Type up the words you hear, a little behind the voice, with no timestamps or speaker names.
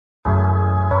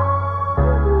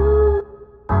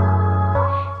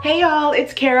Hey y'all,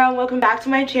 it's Kara and welcome back to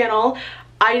my channel.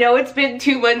 I know it's been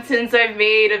 2 months since I've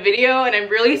made a video and I'm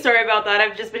really sorry about that.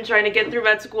 I've just been trying to get through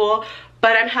med school,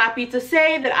 but I'm happy to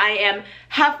say that I am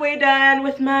halfway done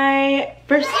with my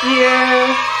first year.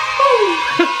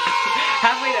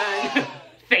 Halfway done.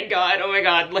 Thank God. Oh my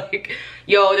God. Like,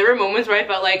 yo, there were moments where I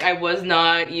felt like I was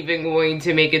not even going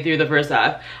to make it through the first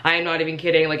half. I am not even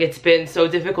kidding. Like, it's been so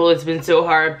difficult. It's been so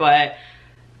hard, but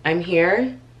I'm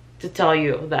here to tell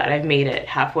you that I've made it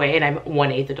halfway and I'm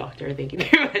 1/8 a doctor. Thank you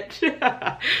very much.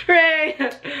 Hooray!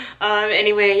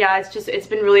 Anyway, yeah, it's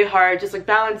been really hard, just like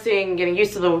balancing, getting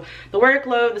used to the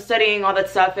workload, the studying, all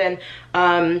that stuff. And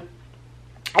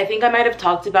I think I might have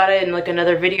talked about it in like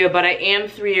another video, but I am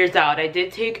 3 years out. I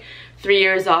did take 3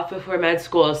 years off before med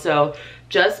school, so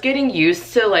just getting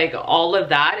used to like all of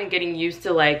that and getting used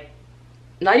to like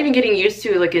not even getting used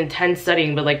to like intense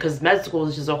studying, but like because med school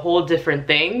is just a whole different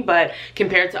thing but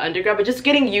compared to undergrad, but just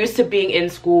getting used to being in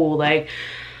school, like,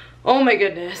 oh my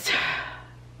goodness.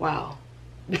 Wow.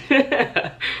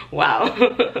 Wow.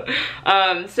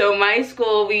 So my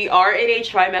school, we are in a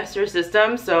trimester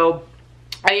system, so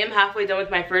I am halfway done with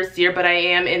my first year, but I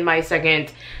am in my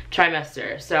second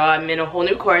trimester, so I'm in a whole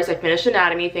new course. I finished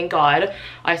anatomy, thank God.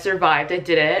 I survived, I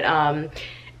did it.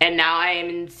 And now I am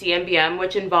in CMBM,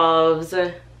 which involves,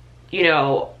 you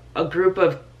know, a group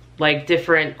of like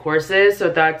different courses. So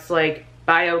that's like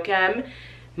biochem,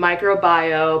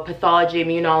 microbio, pathology,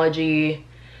 immunology,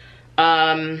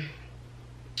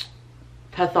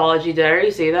 pathology. Did I already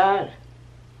say that?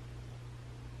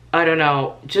 I don't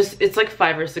know. Just, it's like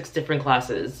 5 or 6 different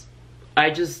classes. I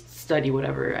just study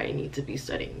whatever I need to be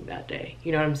studying that day.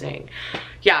 You know what I'm saying?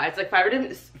 Yeah, it's like 5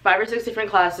 or 6 different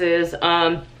classes.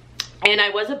 And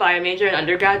I was a bio major in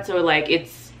undergrad, so like it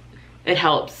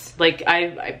helps. Like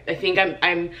I think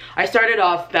I started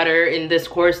off better in this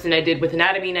course than I did with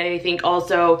anatomy, and I think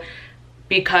also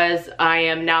because I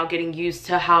am now getting used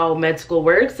to how med school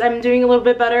works, I'm doing a little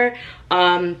bit better.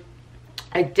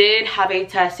 I did have a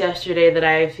test yesterday that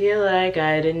I feel like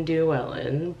I didn't do well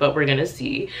in, but we're gonna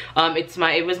see.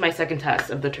 It was my second test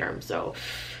of the term, so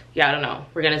yeah, I don't know.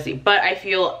 We're gonna see. But I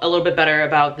feel a little bit better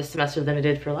about this semester than I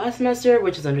did for last semester,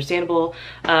 which is understandable.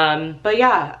 But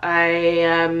yeah, I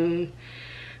am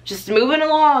just moving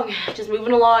along,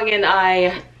 and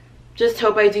I just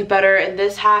hope I do better in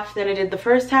this half than I did the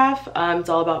first half. It's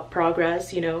all about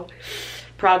progress, you know.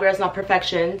 Progress, not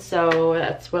perfection. So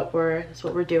that's what we're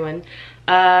doing.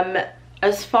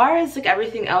 As far as like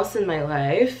everything else in my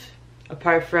life,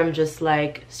 apart from just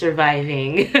like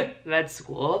surviving med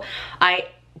school, I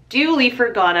do leave for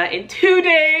Ghana in 2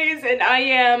 days and I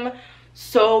am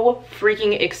so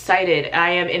freaking excited.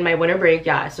 I am in my winter break.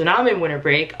 Yeah, so now I'm in winter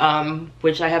break,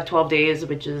 which I have 12 days,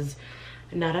 which is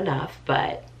not enough,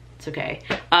 but it's okay.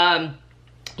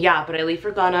 Yeah, but I leave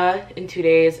for Ghana in 2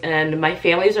 days and my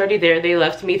family's already there. They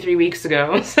left me 3 weeks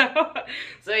ago.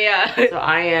 So yeah, so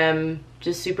I am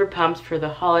just super pumped for the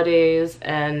holidays.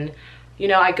 And you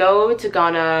know, I go to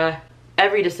Ghana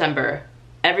every December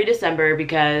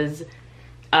because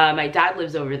my dad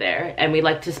lives over there and we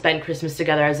like to spend Christmas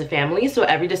together as a family. So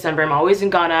every December I'm always in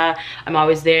Ghana. I'm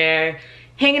always there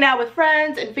hanging out with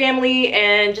friends and family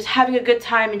and just having a good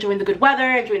time, enjoying the good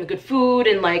weather, enjoying the good food.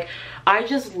 And like, I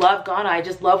just love Ghana. I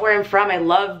just love where I'm from. I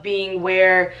love being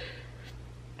where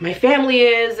my family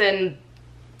is, and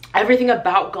everything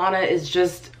about Ghana is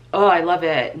just, oh, I love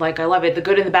it. Like, I love it. The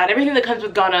good and the bad, everything that comes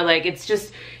with Ghana. Like, it's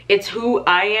just, it's who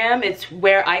I am. It's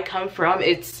where I come from.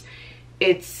 It's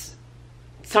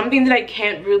something that I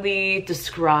can't really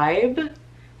describe.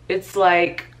 It's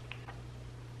like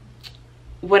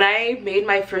when I made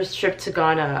my first trip to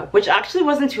Ghana, which actually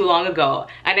wasn't too long ago,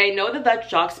 and I know that that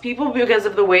shocks people because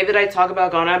of the way that I talk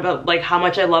about Ghana, about like how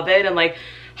much I love it and like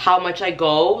how much I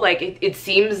go. Like it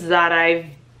seems that I've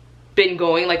been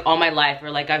going like all my life,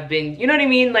 or like I've been, you know what I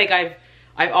mean? Like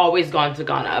I've always gone to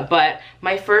Ghana, but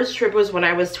my first trip was when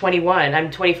I was 21. I'm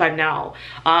 25 now.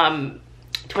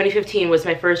 2015 was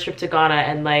my first trip to Ghana,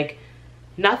 and like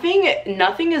nothing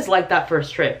is like that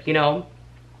first trip, you know?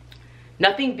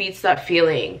 Nothing beats that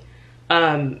feeling.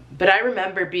 But I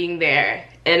remember being there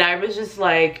and I was just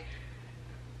like,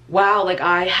 wow, like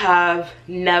I have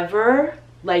never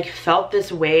like felt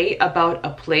this way about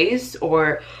a place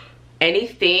or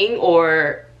anything,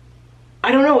 or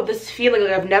I don't know, this feeling.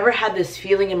 Like I've never had this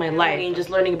feeling in my life. I mean, just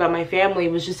learning about my family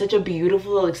was just such a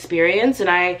beautiful experience,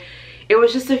 and it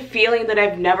was just a feeling that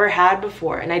I've never had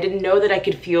before, and I didn't know that I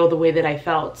could feel the way that I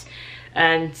felt.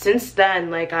 And since then,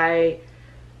 like I've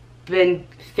been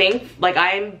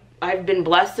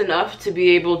blessed enough to be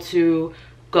able to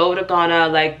go to Ghana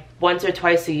like once or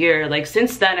twice a year. Like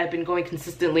since then I've been going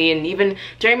consistently, and even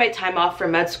during my time off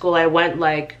from med school I went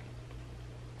like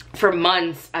for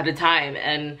months at a time,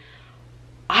 and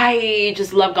I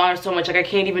just love Ghana so much. Like, I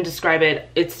can't even describe it.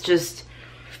 It's just,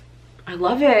 I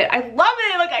love it. I love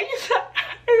it. Like,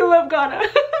 I love Ghana.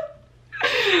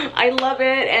 I love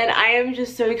it, and I am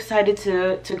just so excited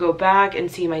to go back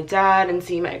and see my dad and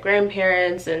see my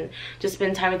grandparents and just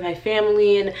spend time with my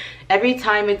family. And every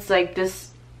time it's like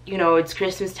this, you know, it's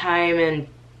Christmas time and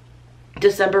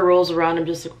December rolls around, I'm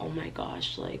just like, oh my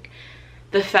gosh, like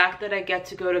the fact that I get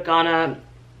to go to Ghana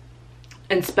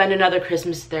and spend another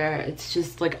Christmas there, it's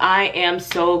just like, I am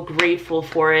so grateful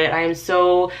for it. I am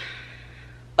so,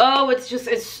 oh, it's just,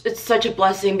 it's such a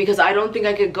blessing, because I don't think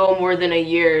I could go more than a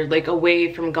year, like,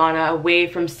 away from Ghana, away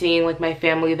from seeing like my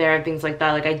family there and things like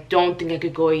that. Like, I don't think I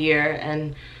could go a year,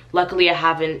 and luckily I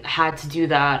haven't had to do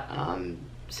that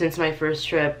since my first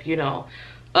trip, you know.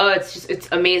 Oh, it's just, it's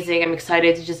amazing. I'm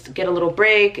excited to just get a little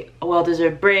break, a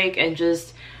well-deserved break, and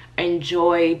just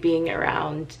enjoy being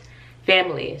around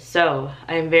family. So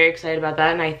I'm very excited about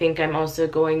that, and I think I'm also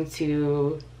going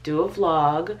to do a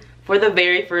vlog for the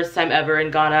very first time ever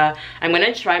in Ghana. I'm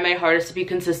gonna try my hardest to be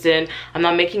consistent. I'm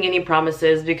not making any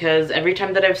promises, because every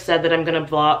time that I've said that I'm gonna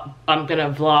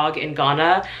vlog in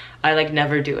Ghana, I like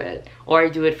never do it, or I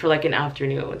do it for like an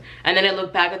afternoon, and then I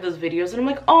look back at those videos and I'm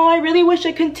like, oh, I really wish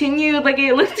I continued. Like,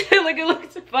 it looked like it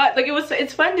looked fun. Like,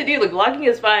 it's fun to do. Like, vlogging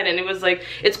is fun, and it was like,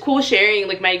 it's cool sharing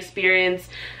like my experience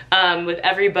with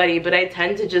everybody. But I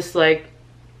tend to just, like,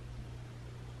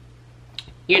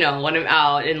 you know, when I'm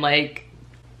out and like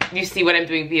you see what I'm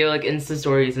doing via like Insta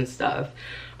stories and stuff,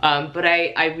 but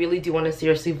I really do want to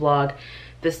seriously vlog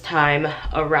this time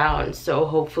around, so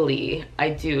hopefully I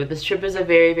do. This trip is a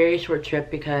very, very short trip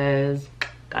because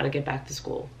gotta get back to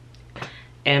school,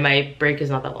 and my break is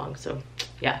not that long, so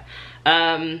yeah.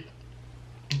 But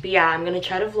yeah, I'm gonna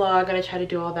try to vlog, gonna try to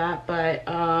do all that, but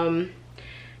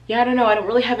yeah, I don't know, I don't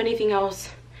really have anything else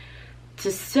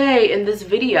to say in this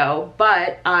video,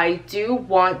 but I do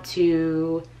want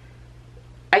to,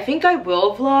 I think I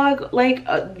will vlog,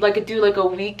 like do like a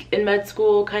week in med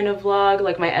school kind of vlog,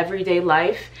 like my everyday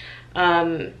life.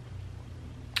 I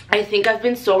think I've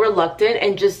been so reluctant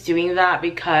in just doing that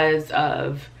because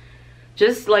of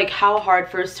just like how hard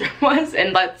first term was,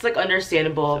 and that's like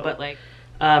understandable, but like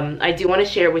I do want to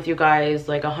share with you guys,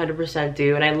 like 100%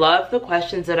 do. And I love the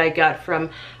questions that I got from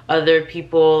other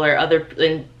people or other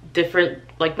different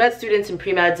like med students and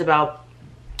pre-meds about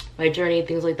my journey,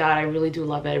 things like that. I really do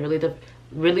love it. I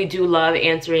really do love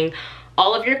answering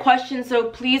all of your questions, so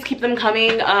please keep them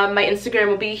coming. My Instagram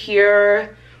will be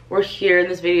here or here in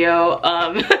this video,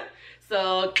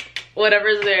 so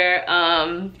whatever's there,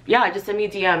 yeah, just send me a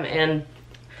DM and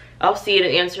I'll see it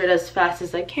and answer it as fast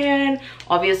as I can.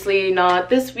 Obviously not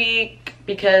this week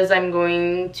because I'm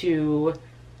going to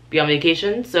be on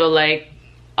vacation, so like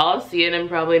I'll see it and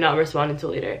probably not respond until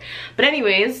later. But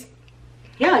anyways,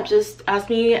 yeah, just ask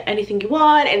me anything you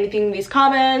want, anything in these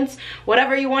comments,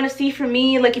 whatever you want to see from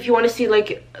me. Like, if you want to see,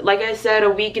 like I said, a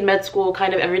week in med school,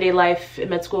 kind of everyday life in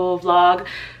med school vlog,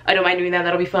 I don't mind doing that.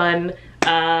 That'll be fun.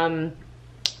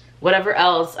 Whatever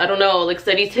else, I don't know, like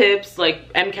study tips,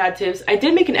 like MCAT tips. I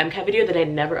did make an MCAT video that I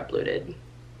never uploaded.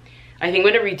 I think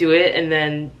I'm gonna redo it and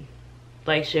then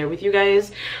like share with you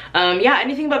guys. Yeah,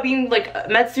 anything about being like a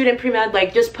med student, pre-med,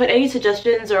 like just put any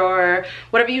suggestions or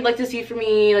whatever you'd like to see from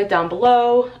me like down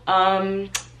below.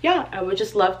 Yeah, I would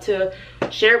just love to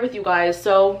share it with you guys.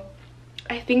 So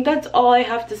I think that's all I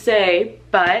have to say,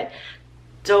 but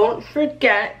don't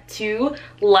forget to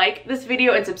like this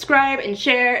video and subscribe and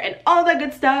share and all that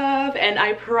good stuff. And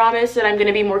I promise that I'm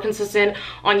gonna be more consistent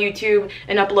on YouTube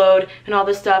and upload and all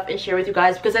this stuff and share with you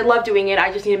guys, because I love doing it.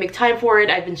 I just need to make time for it.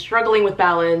 I've been struggling with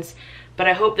balance, but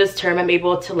I hope this term I'm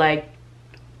able to like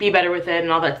be better with it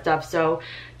and all that stuff. So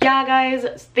yeah,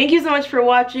 guys, thank you so much for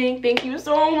watching. Thank you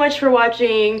so much for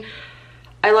watching.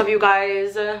 I love you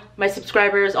guys, my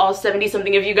subscribers, all 70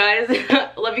 something of you guys.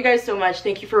 I love you guys so much.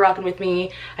 Thank you for rocking with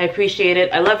me. I appreciate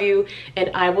it. I love you,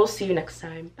 and I will see you next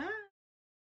time. Bye.